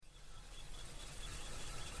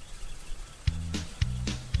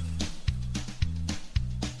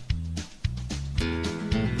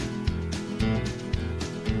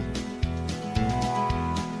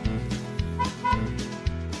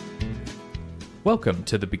Welcome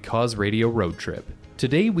to the Because Radio Road Trip.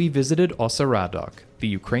 Today we visited Osaradok, the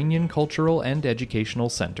Ukrainian Cultural and Educational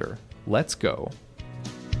Center. Let's go.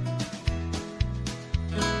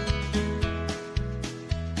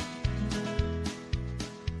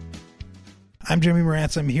 I'm Jeremy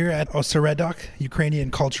Morantz. I'm here at Osaradok, Ukrainian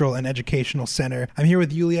Cultural and Educational Center. I'm here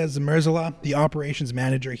with Yulia Zamerzala, the operations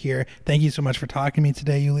manager here. Thank you so much for talking to me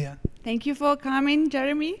today, Yulia. Thank you for coming,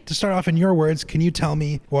 Jeremy. To start off in your words, can you tell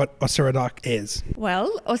me what Osaradok is? Well,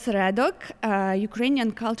 Osaradok,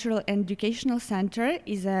 Ukrainian Cultural and Educational Center,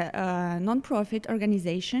 is a non-profit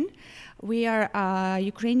organization. We are a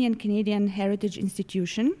Ukrainian Canadian heritage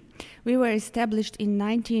institution. We were established in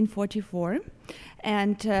 1944.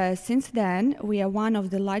 And since then, we are one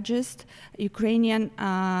of the largest Ukrainian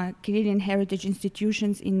Canadian heritage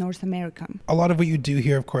institutions in North America. A lot of what you do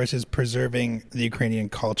here, of course, is preserving the Ukrainian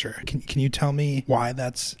culture. Can you tell me why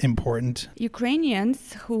that's important?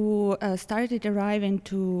 Ukrainians who started arriving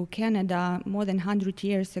to Canada more than 100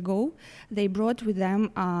 years ago, they brought with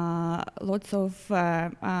them lots of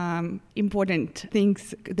important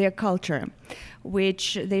things, their culture,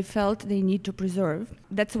 which they felt they need to preserve.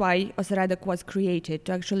 That's why Osaradok was created,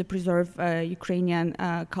 to actually preserve Ukrainian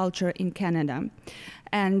culture in Canada.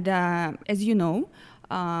 And as you know,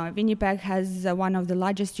 Winnipeg has one of the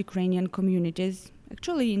largest Ukrainian communities,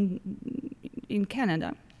 actually in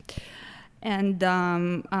Canada. And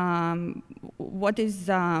what is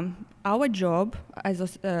our job as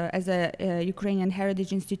a Ukrainian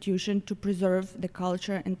heritage institution to preserve the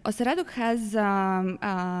culture? And Osaradok has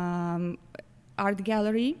art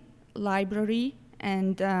gallery, library,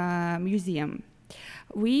 and museum.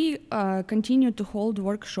 We continue to hold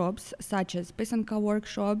workshops such as Pisanka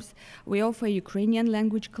workshops. We offer Ukrainian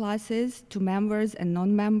language classes to members and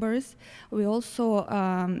non-members. We also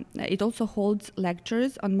it also holds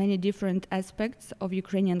lectures on many different aspects of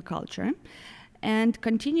Ukrainian culture and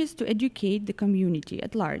continues to educate the community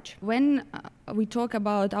at large. When we talk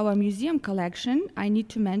about our museum collection, I need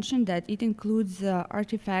to mention that it includes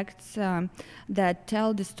artifacts that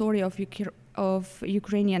tell the story of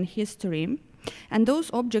Ukrainian history. And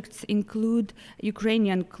those objects include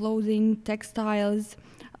Ukrainian clothing, textiles,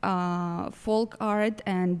 folk art,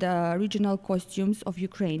 and regional costumes of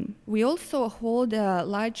Ukraine. We also hold a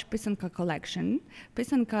large Pisanka collection.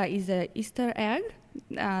 Pisanka is an Easter egg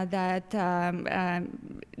that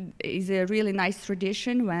is a really nice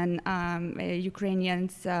tradition when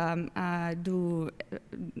Ukrainians do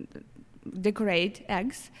decorate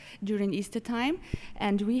eggs during Easter time,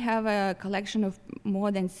 and we have a collection of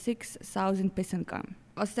more than 6,000 pisanka.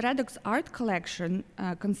 Osaradok's art collection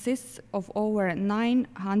consists of over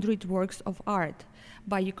 900 works of art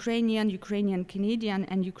by Ukrainian Canadian,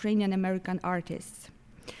 and Ukrainian American artists.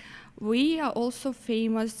 We are also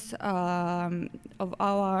famous of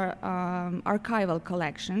our archival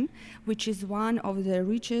collection, which is one of the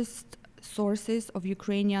richest sources of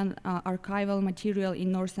Ukrainian archival material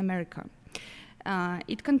in North America.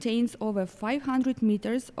 It contains over 500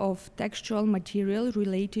 meters of textual material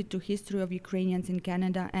related to history of Ukrainians in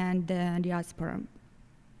Canada and the diaspora.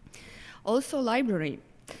 Also, library.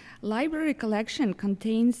 Library collection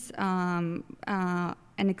contains an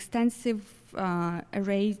extensive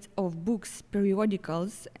array of books,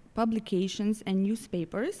 periodicals, publications, and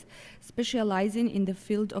newspapers specializing in the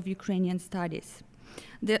field of Ukrainian studies.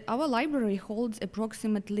 Our library holds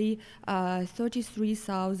approximately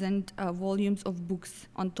 33,000 volumes of books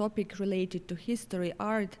on topics related to history,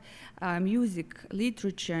 art, music,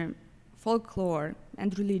 literature, folklore,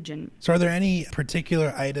 and religion. So are there any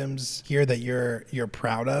particular items here that you're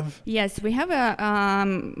proud of? Yes, we have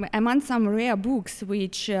among some rare books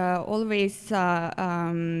which always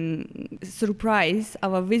surprise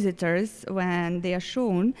our visitors when they are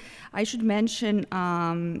shown. I should mention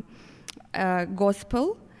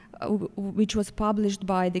Gospel, which was published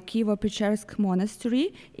by the Kyivo-Pechersk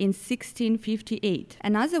Monastery in 1658.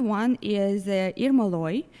 Another one is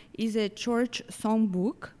Irmoloi, is a church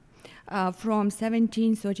songbook from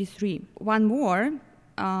 1733. One more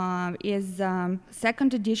is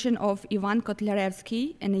second edition of Ivan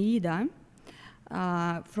Kotlarevsky, Aeneida,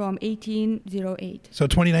 from 1808. So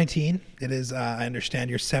 2019, it is, I understand,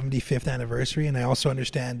 your 75th anniversary, and I also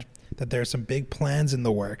understand that there are some big plans in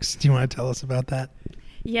the works. Do you want to tell us about that?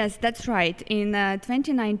 Yes, that's right. In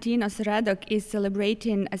 2019, Osaradok is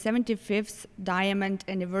celebrating a 75th diamond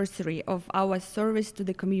anniversary of our service to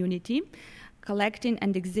the community, collecting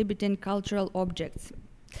and exhibiting cultural objects.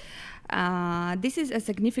 This is a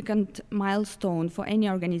significant milestone for any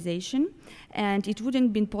organization, and it wouldn't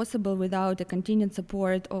have been possible without the continued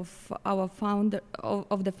support of our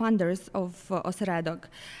the funders of Osredok,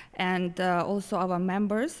 and also our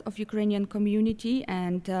members of Ukrainian community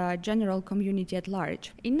and general community at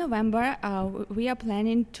large. In November, we are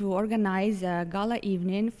planning to organize a gala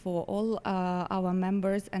evening for all our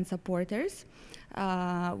members and supporters,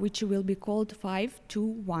 which will be called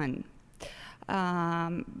 521.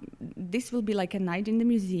 This will be like a night in the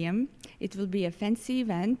museum. It will be a fancy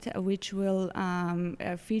event which will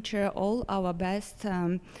feature all our best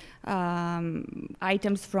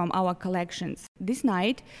items from our collections. This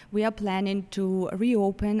night, we are planning to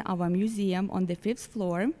reopen our museum on the 5th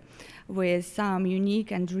floor with some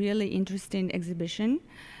unique and really interesting exhibition.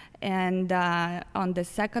 And on the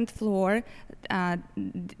 2nd floor,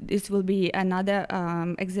 this will be another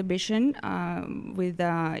exhibition with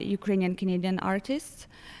Ukrainian Canadian artists.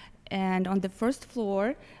 And on the 1st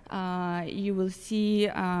floor, you will see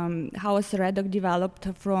how Osredok developed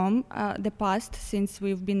from the past since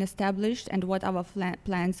we've been established and what our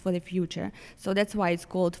plans for the future. So that's why it's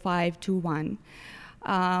called 521.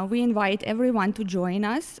 We invite everyone to join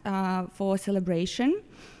us for celebration.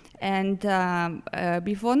 And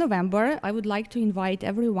before November, I would like to invite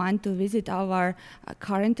everyone to visit our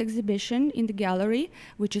current exhibition in the gallery,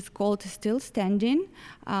 which is called Still Standing,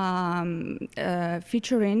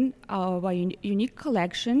 featuring our unique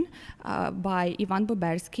collection by Ivan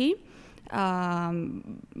Bobersky,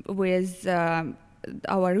 with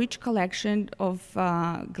our rich collection of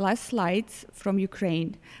glass slides from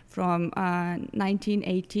Ukraine from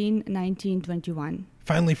 1918-1921.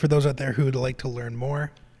 Finally, for those out there who would like to learn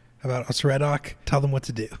more about Osredok, tell them what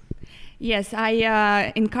to do. Yes,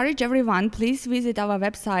 I encourage everyone, please visit our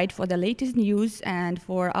website for the latest news and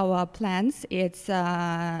for our plans. It's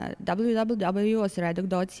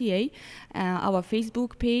www.osredok.ca, our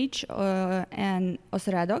Facebook page and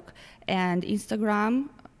Osredok, and Instagram,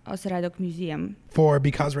 Osredok Museum. For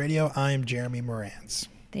Because Radio, I'm Jeremy Morantz.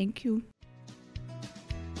 Thank you.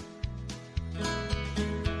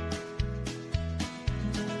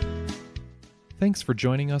 Thanks for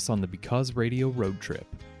joining us on the Because Radio Road Trip.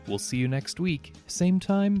 We'll see you next week, same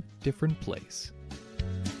time, different place.